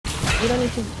You don't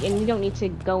need to, and you don't need to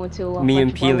go into a Me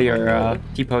bunch and of Peely role are play.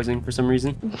 T-posing for some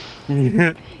reason.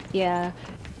 Yeah,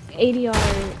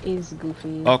 ADR is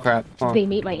goofy. Oh crap. Oh. They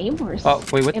made my aim worse. Oh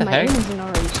wait, what the and my heck? aim isn't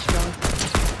already strong.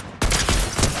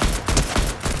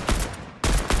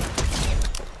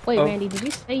 Wait, Oh. Randy, did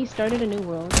you say you started a new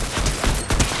world?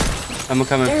 I'm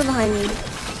coming. They're behind me.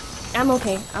 I'm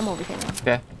okay. I'm over here now.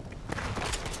 Okay.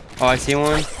 Oh, I see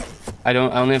one. I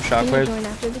only have Can you shockwave. join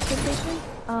after this rotation?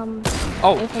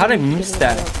 Oh, if how'd I I'm miss getting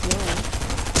that? else,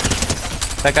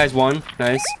 yeah. That guy's one.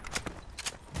 Nice.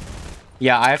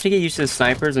 Yeah, I have to get used to the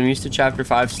snipers. I'm used to chapter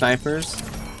 5 snipers.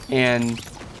 And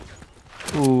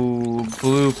ooh,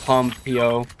 blue pump,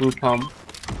 yo. Blue pump.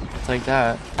 It's like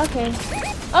that. Okay.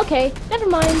 Okay, never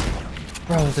mind.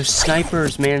 Bro, the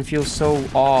snipers, man, feel so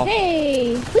off.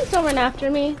 Hey, please don't run after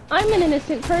me. I'm an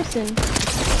innocent person.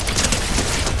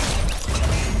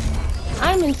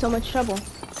 I'm in so much trouble.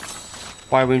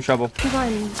 Why are we in trouble? Because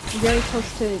I'm very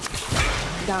close to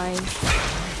dying.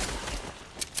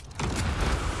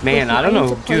 Man, Listen, I don't need know,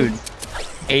 to play- dude.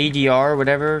 ADR,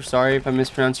 whatever. Sorry if I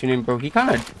mispronounced your name, bro. He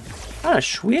kind of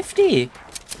swifty.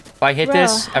 If I hit Bro,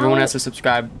 this, everyone how- has to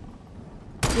subscribe.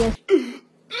 Yes.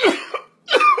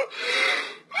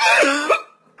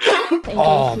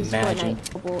 Oh, Fortnite imagine.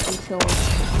 until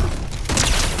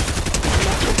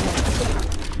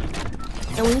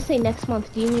and when you say next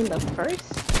month, do you mean the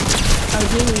 1st? Or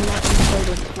do you mean not until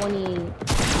the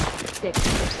 26th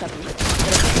or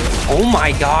 7th? Oh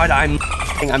my god, I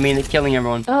mean, killing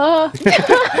everyone. Bro,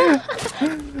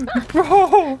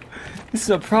 this is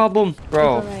a problem,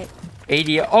 bro. Alright.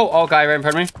 ADR. Oh, guy right in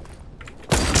front of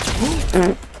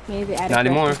me. Maybe the attic Not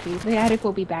anymore. recipe. The attic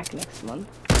will be back next month.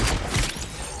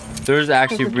 There's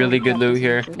actually really good loot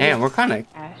here. Cash. Man, we're kind of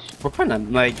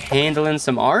like handling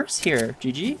some R's here.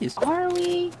 GG's. Are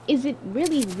we? Is it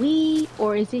really we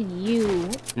or is it you?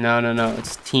 No.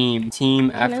 It's team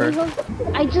Can I effort.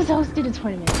 I just hosted a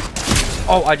tournament.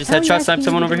 Oh, I just How are headshot you sniped asking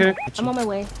someone me over to here. do that? I'm on my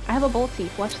way. I have a bolty.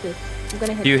 Watch this. I'm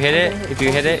gonna hit. Do you hit I'm it? gonna If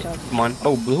you hit all it, the shots. come on.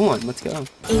 Oh, blue one. Let's go.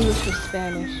 English or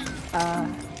Spanish?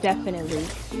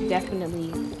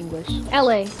 Definitely English.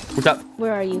 LA, What's up?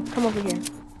 where are you? Come over here.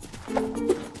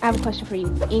 I have a question for you.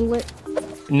 English?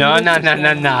 No. When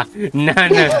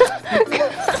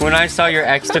I saw your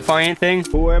X defiant thing,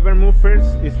 Whoever moves first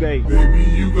is gay. Baby,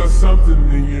 you got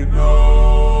something in your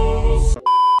nose.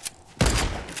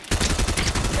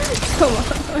 Come on.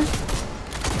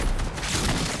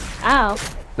 Ow.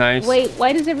 nice. Wait,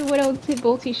 why does everyone else hit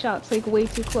bolty shots like way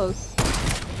too close?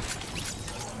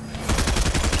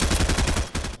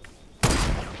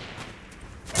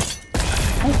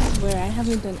 I swear, I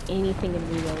haven't done anything in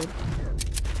reload.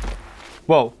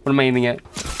 Whoa, what am I aiming at?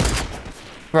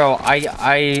 Bro, I'm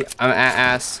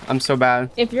ass. I'm so bad.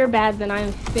 If you're bad, then I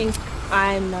think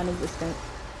I'm non-existent.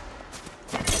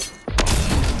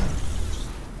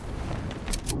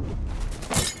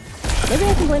 Maybe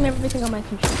I can blame everything on my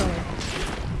controller.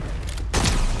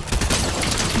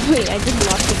 Wait, I just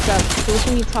lost the sub. So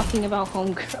listen to you talking about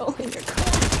homegirl in your car.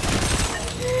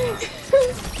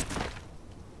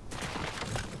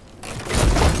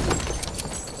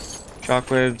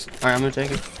 Shockwaves. Alright, I'm gonna take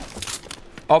it.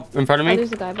 Oh, in front of Oh, me?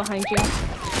 there's a guy behind you. No.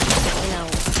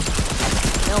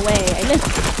 No way, I missed.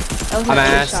 That was my I'm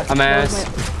only ass, shot. I'm ass.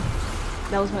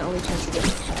 That was my only chance to get a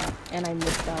shot. And I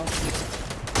missed out.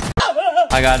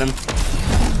 I got him.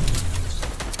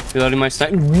 Reloading my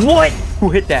sniper. What? Who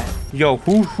hit that? Yo,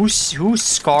 who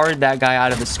scarred that guy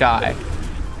out of the sky?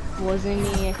 Wasn't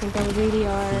me, I think that was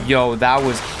ADR. Yo, that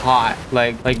was hot.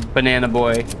 Like Banana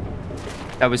Boy.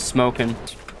 That was smoking.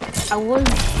 I was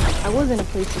in a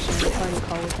PlayStation party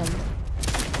call with him.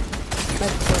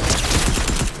 But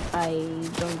I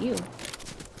joined you.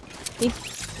 He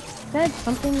said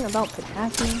something about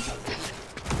potassium.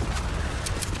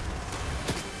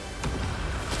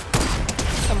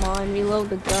 Come on, reload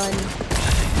the gun.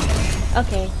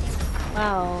 Okay.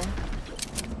 Wow.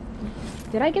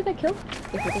 Did I get that kill?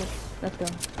 Yes, I did. Let's go.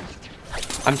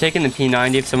 I'm taking the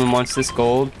P90 if someone wants this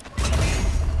gold.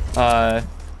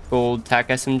 Gold TAC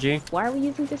SMG. Why are we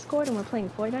using Discord and we're playing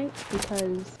Fortnite?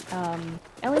 Because,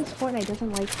 LA's Fortnite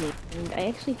doesn't like me. And I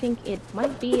actually think it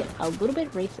might be a little bit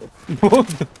racist.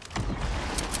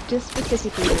 Just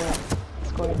specifically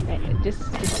Discord. Just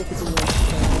specifically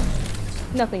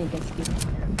nothing against you.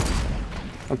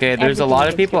 Okay, there's a lot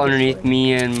of people underneath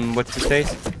me and what's his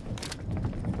face?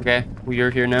 Okay, well, you're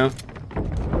here now.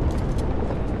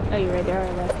 Oh, you're right. There are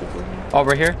a lot of people here. Oh,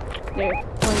 right here? There,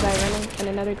 one guy running and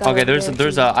another guy. Okay, there's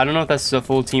a I don't know if that's a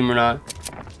full team or not.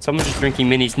 Someone's just drinking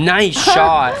minis. Nice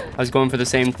shot! I was going for the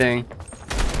same thing.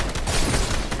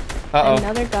 Uh-oh.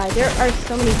 Another guy. There are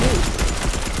so many dudes.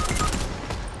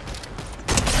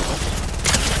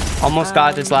 Almost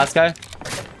got this last guy.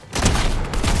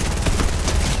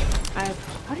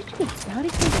 How did you get down?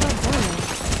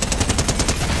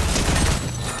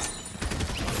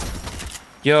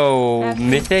 Yo,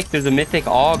 mythic. There's a mythic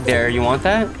AUG there. You want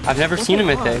that? I've never seen a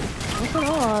mythic. What's an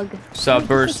AUG?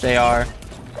 Subburst AR.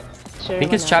 Sure, I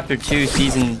think it's chapter 2,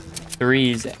 season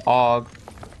 3's AUG.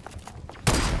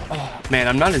 Oh man,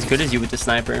 I'm not as good as you with the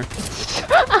sniper.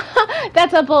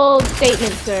 That's a bold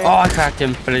statement, sir. Oh, I cracked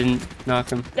him, but I didn't knock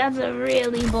him. That's a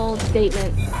really bold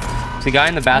statement. There's a guy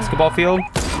in the basketball field.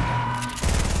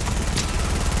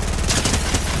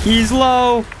 He's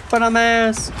low, but I'm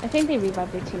ass. I think they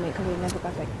revived their teammate because they never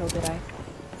got that kill, did I?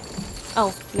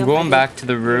 Oh, no. I'm going back to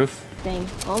the roof. Dang,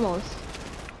 almost.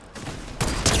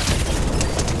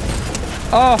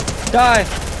 Oh, die.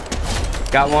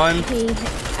 Got one.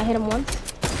 I hit him once.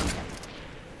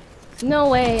 No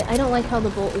way. I don't like how the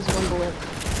bolt is one bullet.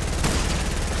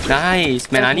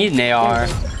 Nice. Man, I need an AR.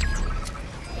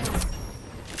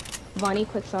 Vonnie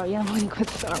quit SAR. Yeah, Vonnie quit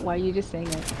SAR. Why are you just saying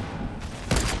it?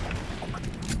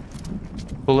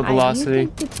 Bullet velocity. I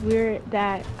think it's weird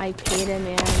that I paid a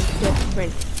man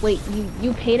different. Wait,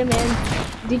 you paid a man?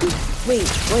 Did you? Wait.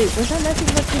 Was that message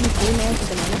about you paid a man for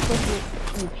banana flip?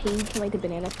 You paid to like the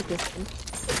banana flip your skin?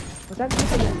 Was that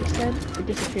something that you said? It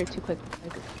disappeared too quick.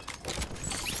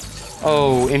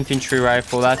 Oh, infantry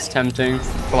rifle. That's tempting.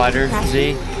 Glider.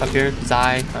 Z. Up here.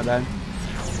 Zai. My bad.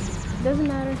 Doesn't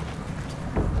matter.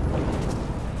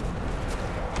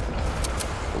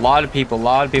 A lot of people.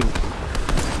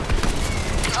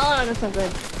 Oh, that's not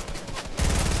good.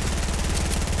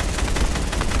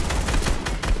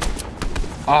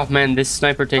 Oh man, this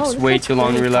sniper takes way too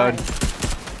long to reload. It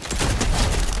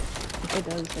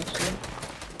does, actually.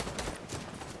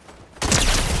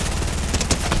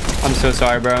 I'm so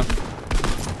sorry, bro.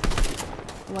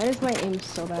 Why is my aim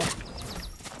so bad?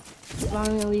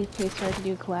 I'm gonna leave place for to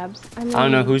do collabs. I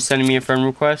don't know who's sending me a friend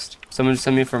request. Someone just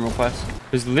sent me a friend request.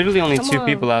 There's literally only 2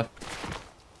 people left.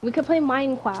 We could play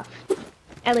Minecraft.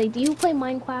 LA, do you play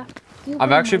Minecraft?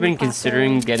 I've actually been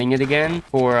considering getting it again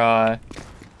for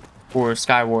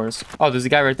Sky Wars. Oh, there's a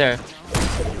guy right there.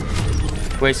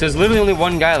 Wait, so there's literally only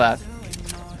 1 guy left.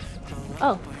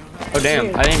 Oh. Oh damn,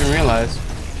 Weird. I didn't even realize.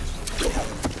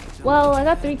 Well, I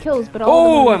got 3 kills, but all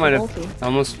Oh, of them I might have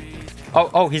almost.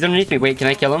 Oh, he's underneath me. Wait, can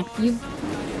I kill him? You.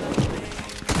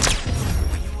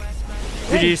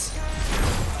 GG's.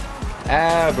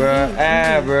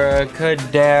 Abracadabra.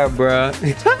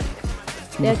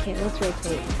 Okay, let's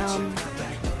rotate.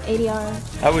 ADR.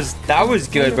 That was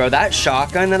good, bro. That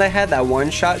shotgun that I had, that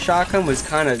one-shot shotgun, was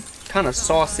kind of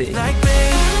saucy.